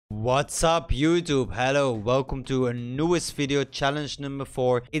What's up YouTube? Hello, welcome to a newest video, challenge number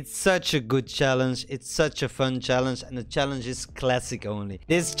 4. It's such a good challenge, it's such a fun challenge, and the challenge is classic only.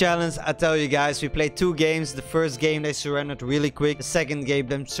 This challenge, I tell you guys, we played 2 games. The first game they surrendered really quick, the second game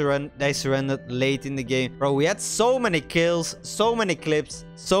they surrendered late in the game. Bro, we had so many kills, so many clips,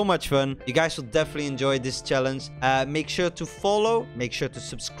 so much fun. You guys will definitely enjoy this challenge. Make sure to follow, make sure to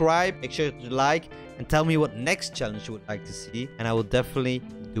subscribe, make sure to like, and tell me what next challenge you would like to see, and I will definitely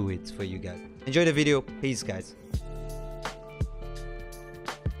do it for you guys. Enjoy the video. Peace, guys.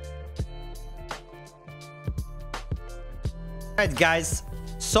 Alright, guys.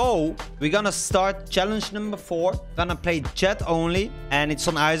 So, we're gonna start challenge number 4. We're gonna play jet only, and it's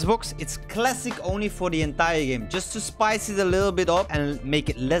on Icebox. It's classic only for the entire game, just to spice it a little bit up and make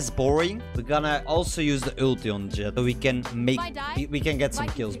it less boring. We're gonna also use the ulti on jet, so we can get some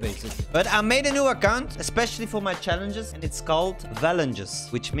kills basically. But I made a new account, especially for my challenges, and it's called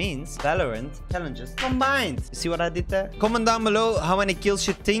Valorant, which means Valorant challenges combined. You see what I did there? Comment down below how many kills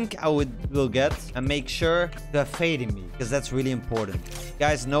you think I will get, and make sure to have faith in me, because that's really important.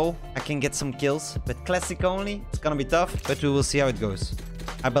 Guys know I can get some kills, but classic only, it's gonna be tough, but we will see how it goes.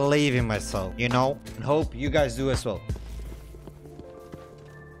 I believe in myself, you know, and hope you guys do as well.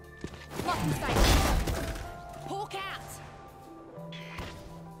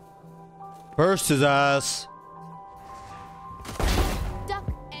 Burst his ass.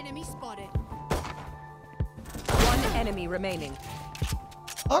 Duck, enemy spotted. One enemy remaining.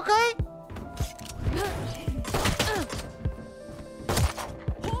 Okay.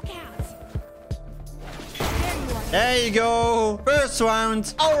 There you go. First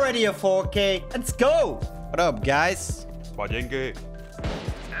round. Already a 4K. Let's go. What up, guys? Enemy kill.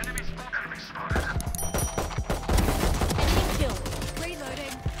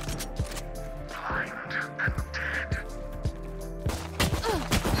 Reloading.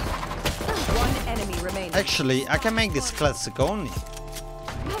 One enemy remaining. Actually, I can make this classic only.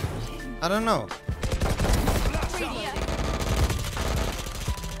 I don't know.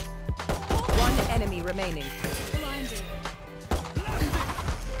 One enemy remaining.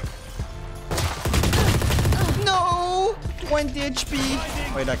 No! 20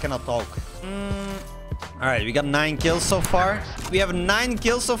 HP. Wait, I cannot talk. Alright, we got 9 kills so far. We have 9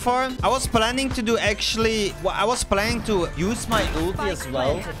 kills so far. I was planning to do actually... Well, I was planning to use my ulti as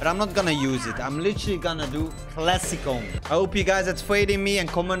well, but I'm not gonna use it. I'm literally gonna do classic only. I hope you guys had faith in me and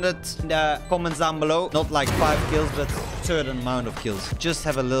commented in the comments down below. Not like 5 kills, but a certain amount of kills. Just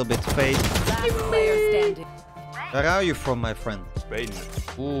have a little bit of faith. Last player standing. Where are you from, my friend? Spain.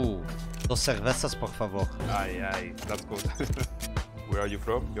 Ooh. Dos cervezas, por favor. Aye, that's good. Where are you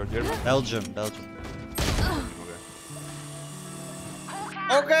from? You're German? Belgium.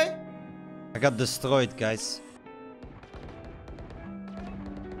 Okay. I got destroyed, guys.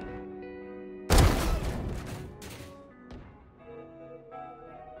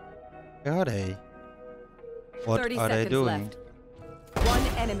 Where are they? What 30 are they seconds doing? left. One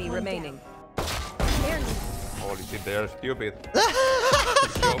enemy remaining. Holy shit, they are stupid.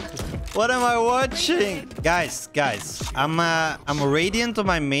 What am I watching? Guys, I'm a Radiant on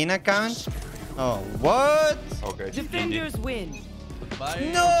my main account. Oh, what? Okay. Defenders win.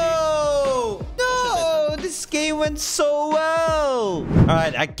 No! No! This game went so well!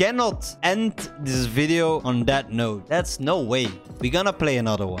 Alright, I cannot end this video on that note. That's no way. We're gonna play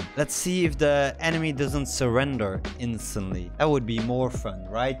another one. Let's see if the enemy doesn't surrender instantly. That would be more fun,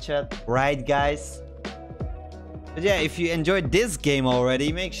 right, chat? Right, guys? But yeah, if you enjoyed this game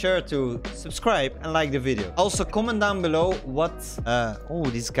already, make sure to subscribe and like the video. Also, comment down below what... oh,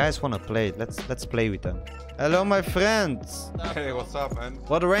 these guys want to play. Let's play with them. Hello, my friends. Hey, what's up, man?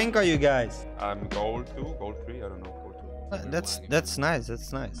 What rank are you guys? I'm gold 2, gold 3, I don't know, gold 2. That's nice,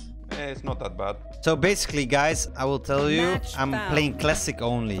 that's nice. It's not that bad. So basically, guys, I will tell you, Match I'm found. playing classic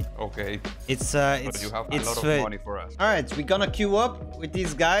only. Okay. It's But you have a lot of money for us. Alright, we're gonna queue up with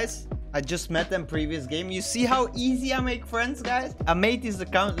these guys. I just met them previous game. You see how easy I make friends, guys? I made this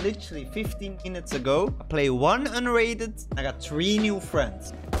account literally 15 minutes ago. I play 1 unrated. I got 3 new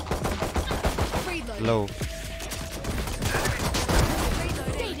friends. Reloading. Low.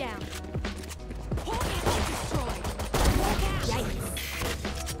 Stay down. Destroyed. Yikes.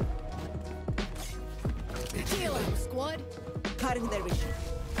 Kilo squad. Cutting their vision.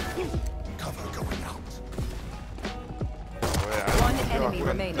 Cover going out. One enemy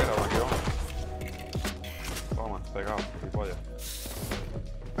remaining. Toma, pegado, gilipollas.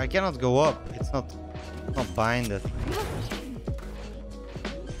 I cannot go up. It's not binded.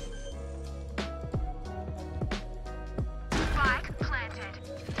 Spike planted.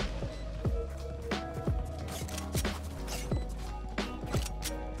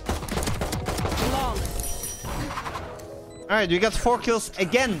 Alright, we got 4 kills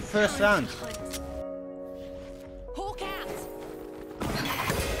again. First round. Hawk out.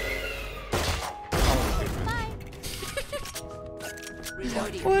 Bye.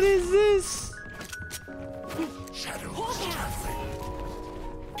 Reloading. What is this? Shadows Hawk out. traveling.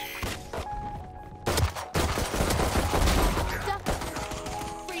 Duck.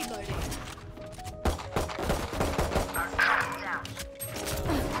 Reloading.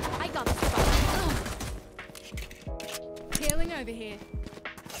 I got the spot. Healing over here.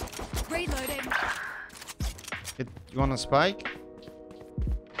 Reloading. You want a spike?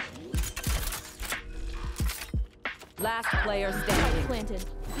 Last player standing. Planted.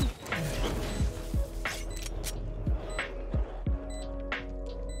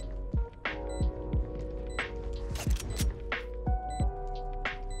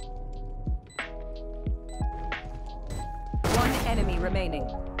 One enemy remaining.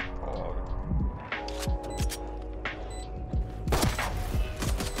 Oh,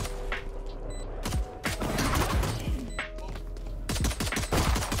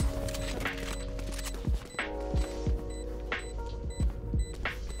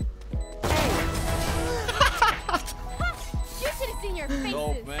 You should have seen your faces.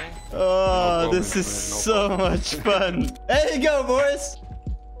 Dope, man. Oh, No this problem, is man, no so much fun. There you go, boys.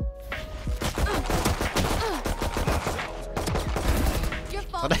 Your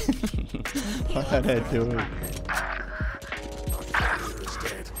fault. What are they doing? Barrier is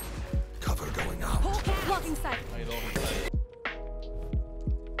dead. Cover going out. Hawk out. Blocking sight. I don't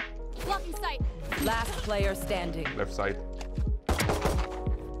Blocking sight. Last player standing. left side.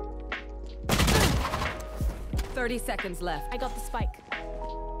 30 seconds left. I got the spike.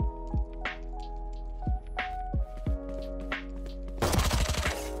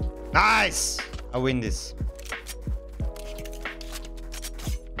 Nice. I win this.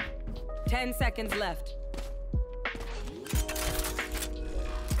 10 seconds left.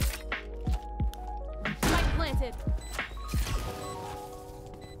 Spike planted.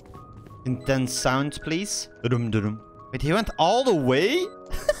 Intense sounds, please. Dum dum. Wait, he went all the way?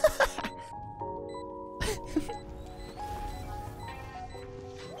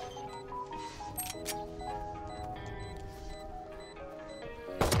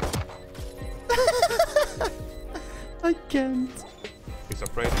 I can't. He's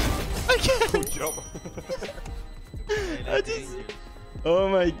afraid. I can't. Good job. I just... Oh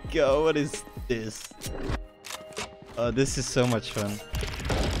my god, what is this? Oh, this is so much fun.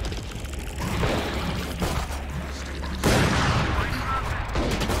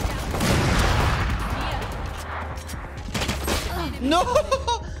 No!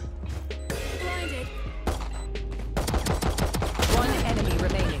 Blinded. One enemy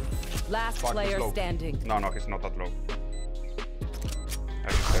remaining. Last Fuck, he's player low. standing. No, no, he's not that low.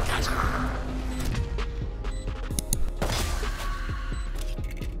 I think so.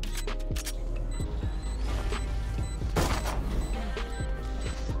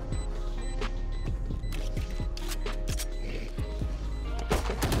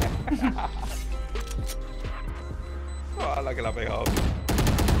 Oh, la que la ha pegado.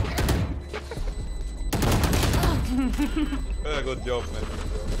 Good job, man.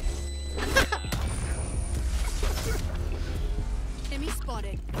 Enemy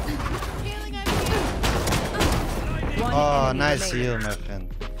spotted. Healing over here. One Oh, enemy nice remaining. heal, my friend.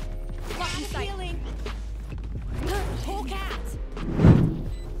 Blocking sight. Healing. Hawk out.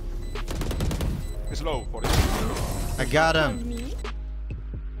 He's low for it. I got him. Me.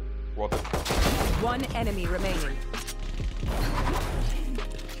 Water. One enemy remaining.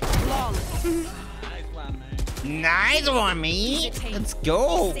 Flawless. Nice one, man. Nice one, me. Let's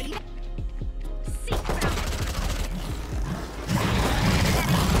go. See?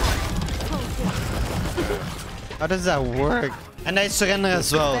 How does that work? And I surrender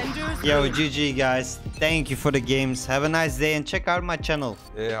as well. Yo, GG guys. Thank you for the games. Have a nice day and check out my channel.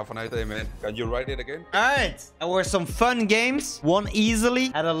 Yeah, have a nice day, man. Can you write it again? Alright, there were some fun games. Won easily.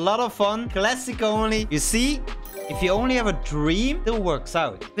 Had a lot of fun. Classic only. You see, if you only have a dream, it still works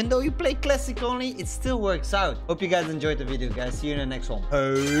out. Even though you play classic only, it still works out. Hope you guys enjoyed the video, guys. See you in the next one.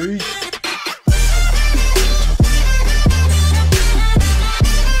 Peace.